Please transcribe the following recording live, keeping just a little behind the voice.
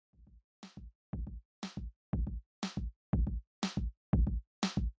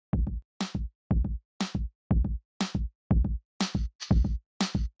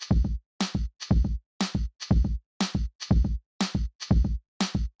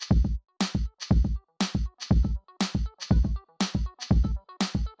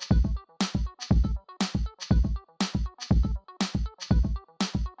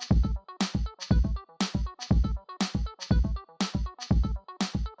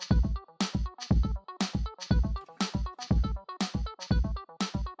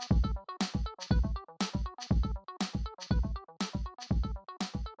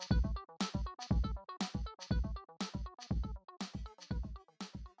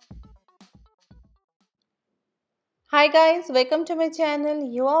Hi guys, welcome to my channel.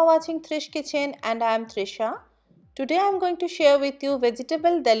 You are watching Trish Kitchen and I am Trisha. Today I am going to share with you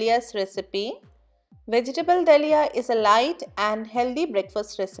vegetable dalia's recipe. Vegetable dalia is a light and healthy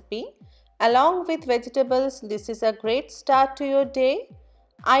breakfast recipe. Along with vegetables, this is a great start to your day.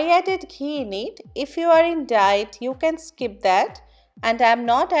 I added ghee in it. If you are in diet, you can skip that. And I am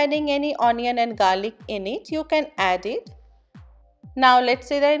not adding any onion and garlic in it. You can add it. Now let's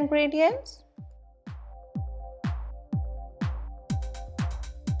see the ingredients.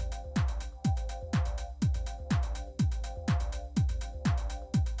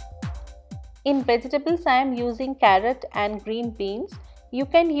 In vegetables, I am using carrot and green beans. You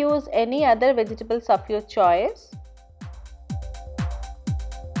can use any other vegetables of your choice.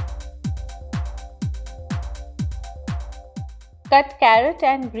 Cut carrot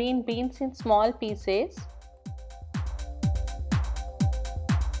and green beans in small pieces.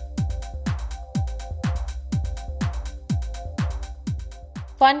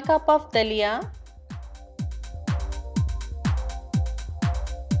 One cup of dalia.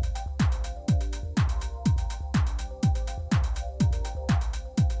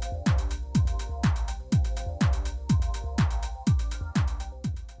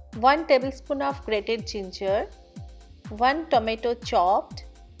 One tablespoon of grated ginger, 1 tomato chopped,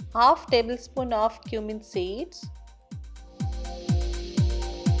 half tablespoon of cumin seeds,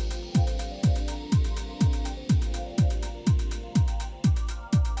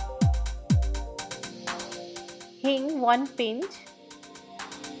 hing 1 pinch,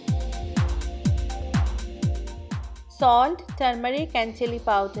 salt, turmeric and chili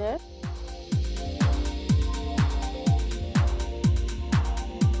powder,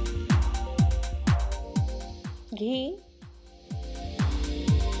 ghee,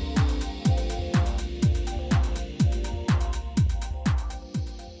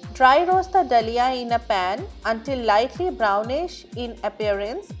 dry roast the dalia in a pan until lightly brownish in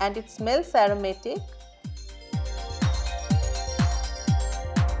appearance and it smells aromatic.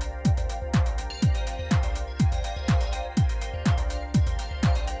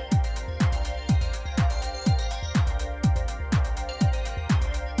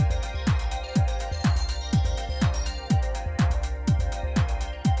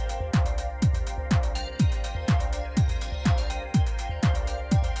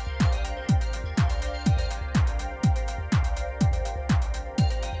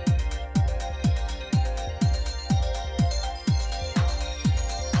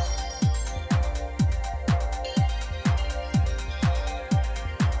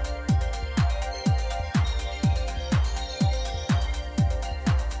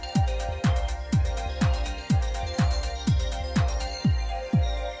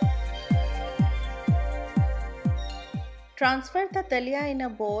 Transfer the dalia in a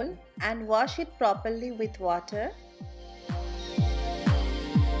bowl and wash it properly with water.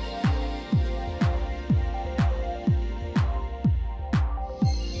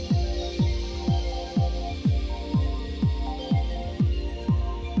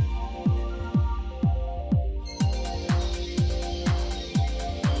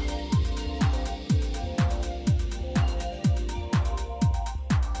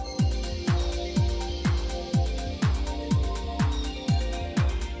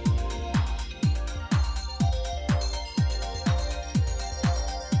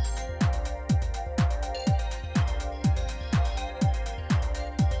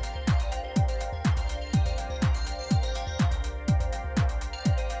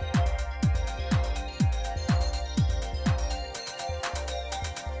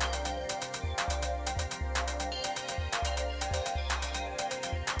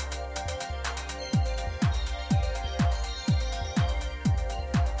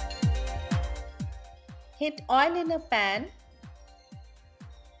 Heat oil in a pan.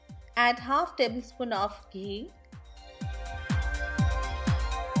 Add half tablespoon of ghee.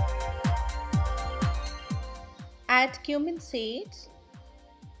 Add cumin seeds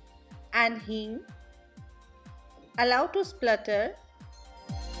and hing. Allow to splutter.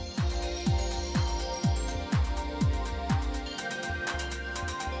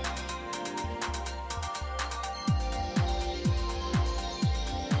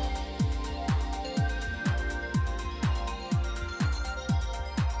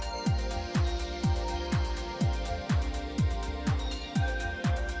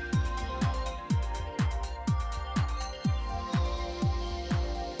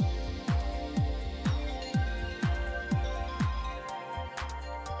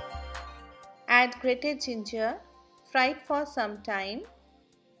 Add grated ginger, fry it for some time.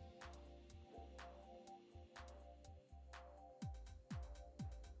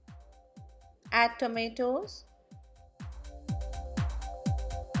 Add tomatoes.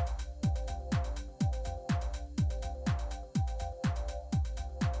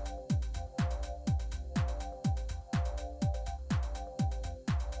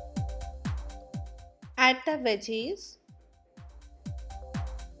 Add the veggies.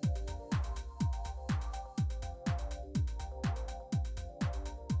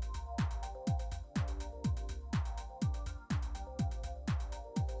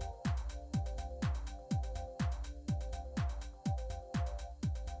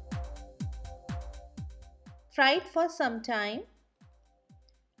 Fry it for some time.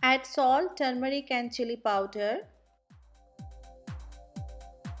 Add salt, turmeric and chili powder.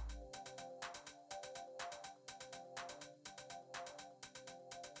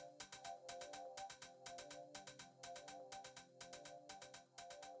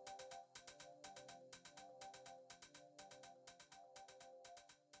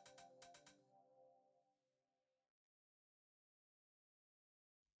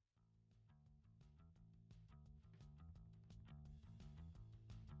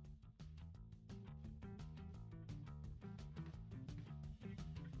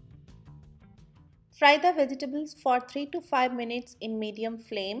 Fry the vegetables for 3 to 5 minutes in medium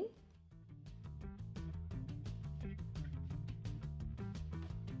flame.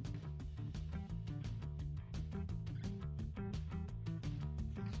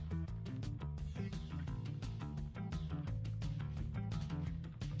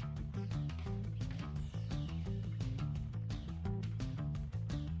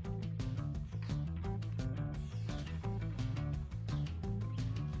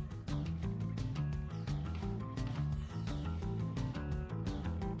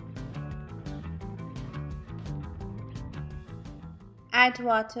 Add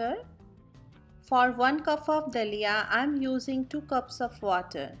water. For 1 cup of dalia, I am using 2 cups of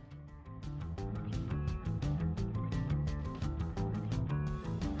water.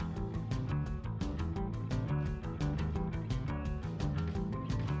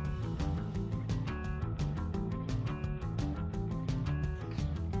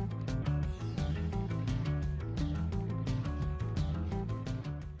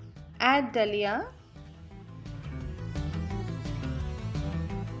 Add dalia.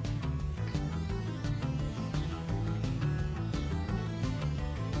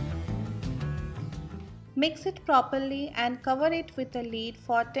 Mix it properly and cover it with a lid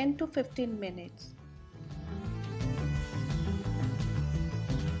for 10 to 15 minutes.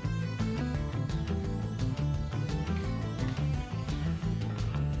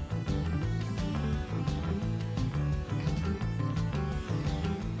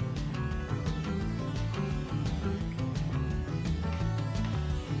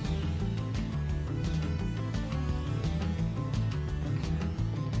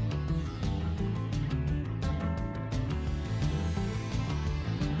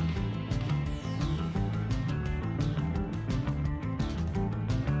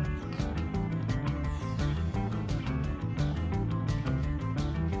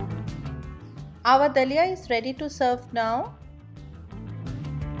 Our dalia is ready to serve now.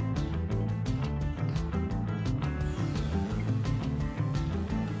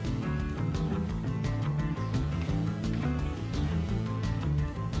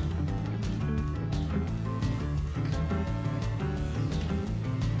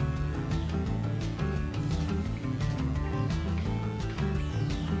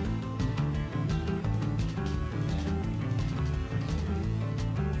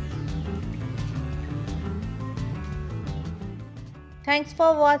 Thanks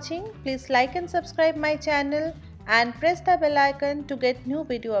for watching. Please like and subscribe my channel and press the bell icon to get new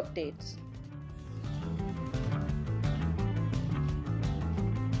video updates.